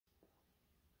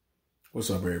What's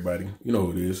up, everybody? You know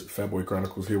who it is. Fatboy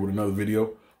Chronicles here with another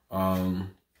video.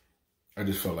 I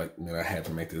just felt like, man, I had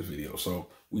to make this video. So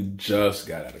we just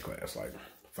got out of class like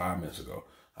 5 minutes ago.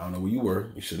 I don't know where you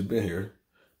were. You should have been here,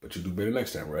 but you do better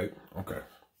next time, right? Okay.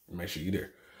 Make sure you're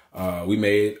there. We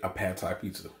made a pad thai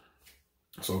pizza.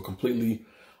 So completely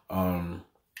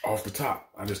off the top.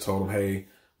 I just told them, hey,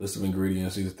 list of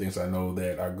ingredients. These are things I know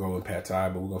that are go in pad thai,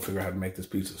 but we're going to figure out how to make this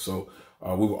pizza. So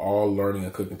we were all learning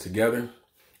and cooking together.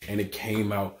 And it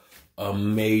came out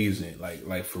amazing,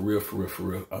 like for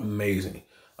real, amazing.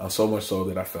 So much so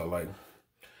that I felt like,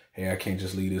 hey, I can't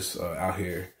just leave this out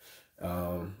here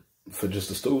for just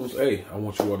the students. Hey, I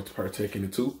want you all to partake in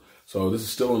it too. So this is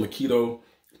still on the keto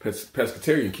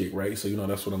pescatarian kick, right? So, you know,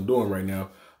 that's what I'm doing right now.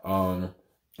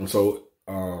 And so,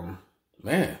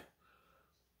 man,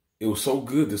 it was so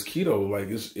good, this keto, like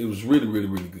it was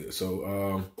really good.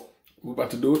 So we're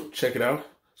about to do it. Check it out.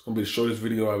 It's going to be the shortest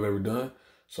video I've ever done.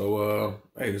 So,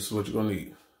 hey, this is what you're going to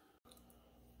need.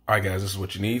 All right, guys, this is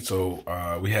what you need.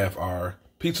 So we have our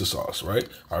pizza sauce, right?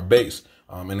 Our base.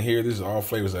 And here, these are all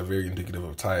flavors that are very indicative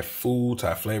of Thai food,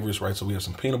 Thai flavors, right? So we have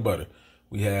some peanut butter.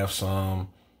 We have some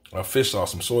fish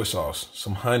sauce, some soy sauce,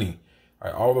 some honey,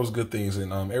 all right? All those good things.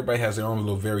 And everybody has their own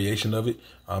little variation of it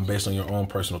based on your own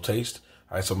personal taste.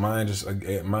 All right, so mine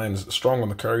is strong on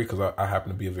the curry because I happen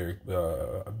to be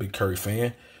a big curry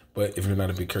fan. But if you're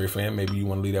not a big curry fan, maybe you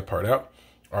want to leave that part out.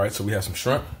 All right, so we have some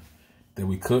shrimp that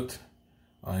we cooked.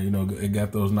 You know, it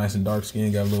got those nice and dark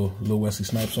skin, got little Wesley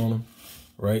Snipes on them,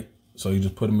 right? So you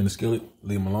just put them in the skillet,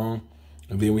 leave them alone.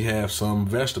 And then we have some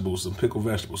vegetables, some pickled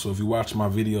vegetables. So if you watch my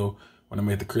video when I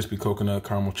made the crispy coconut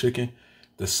caramel chicken,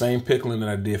 the same pickling that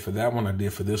I did for that one, I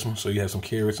did for this one. So you have some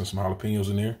carrots and some jalapenos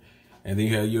in there. And then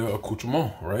you have your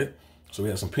accoutrement, right? So we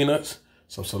have some peanuts,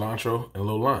 some cilantro, and a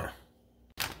little lime.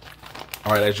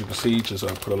 All right, as you can see, just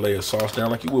put a layer of sauce down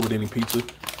like you would with any pizza.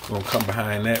 We're gonna come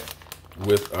behind that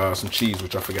with some cheese,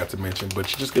 which I forgot to mention,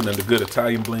 but you're just getting the good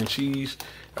Italian blend cheese.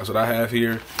 That's what I have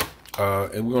here.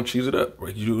 And we're gonna cheese it up,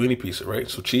 right? You do any pizza, right?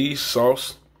 So cheese,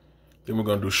 sauce, then we're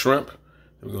gonna do shrimp,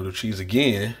 then we're gonna do cheese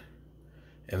again,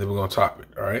 and then we're gonna top it,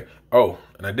 all right? Oh,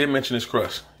 and I did mention this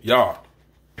crust. Y'all,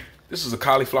 this is a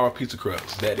cauliflower pizza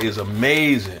crust that is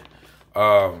amazing.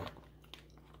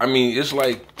 I mean, it's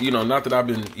like, you know, not that I've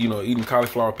been, you know, eating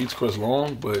cauliflower pizza crust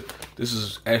long, but this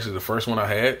is actually the first one I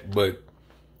had, but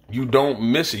you don't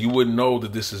miss it. You wouldn't know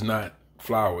that this is not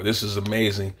flour. This is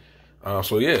amazing.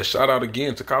 So yeah, shout out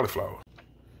again to cauliflower.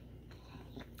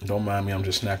 Don't mind me, I'm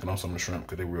just snacking on some of the shrimp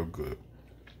because they're real good.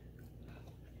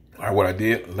 All right, what I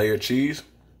did, layered cheese,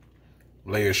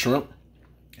 layered shrimp,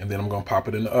 and then I'm gonna pop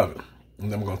it in the oven.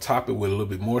 And then I'm gonna top it with a little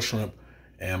bit more shrimp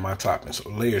and my topping. So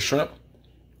layered shrimp,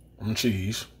 and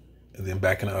cheese, and then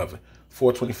back in the oven.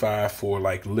 425 for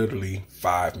like literally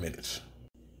 5 minutes.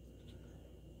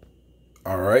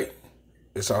 All right,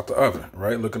 it's out the oven,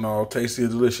 right? Looking all tasty and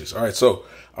delicious. All right, so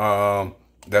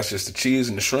that's just the cheese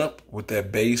and the shrimp with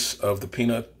that base of the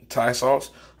peanut Thai sauce.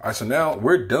 All right, so now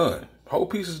we're done. Whole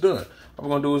piece is done. What we're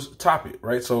gonna do is top it,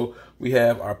 right? So we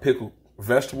have our pickled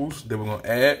vegetables that we're gonna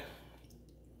add.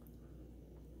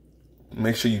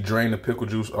 Make sure you drain the pickle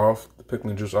juice off, the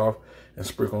pickling juice off, and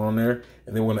sprinkle on there.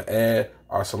 And then we're gonna add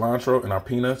our cilantro and our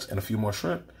peanuts and a few more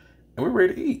shrimp, and we're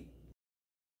ready to eat.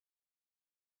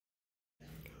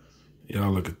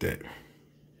 Y'all look at that.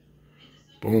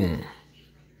 Boom.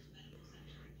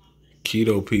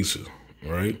 Keto pizza,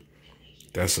 right?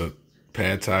 That's a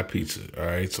pad thai pizza, all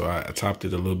right? So I topped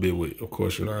it a little bit with, of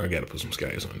course, you know, I gotta put some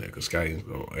scallions on there because scallions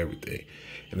go on everything.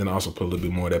 And then I also put a little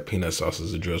bit more of that peanut sauce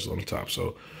as a drizzle on the top.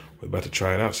 So we're about to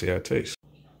try it out, see how it tastes.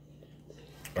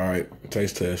 All right,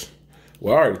 taste test.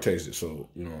 Well, I already tasted, so,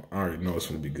 you know, I already know it's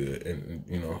gonna be good. And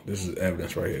you know, this is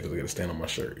evidence right here because I got to stand on my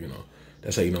shirt, you know.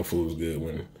 That's how you know food is good,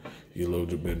 when you a little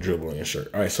bit of dribble on your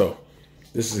shirt. All right, so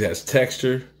this has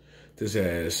texture. This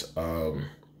has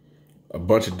a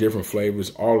bunch of different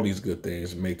flavors. All of these good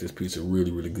things make this pizza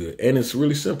really good. And it's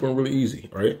really simple and really easy,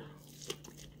 right?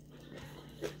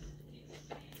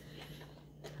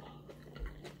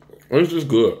 It's just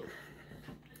good.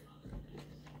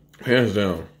 Hands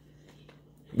down,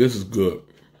 this is good.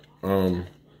 I'm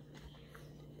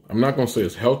not gonna say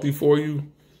it's healthy for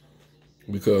you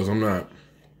because I'm not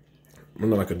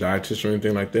like a dietitian or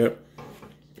anything like that.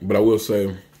 But I will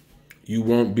say you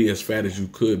won't be as fat as you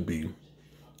could be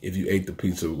if you ate the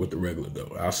pizza with the regular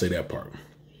dough. I'll say that part.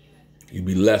 You'd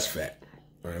be less fat.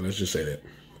 All right, let's just say that.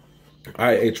 All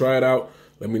right, hey, try it out.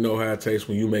 Let me know how it tastes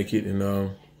when you make it, and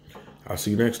I'll see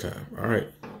you next time. All right,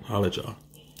 holla at y'all.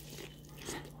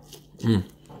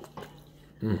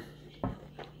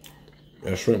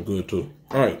 That shrimp good too.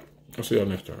 All right, I'll see y'all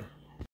next time.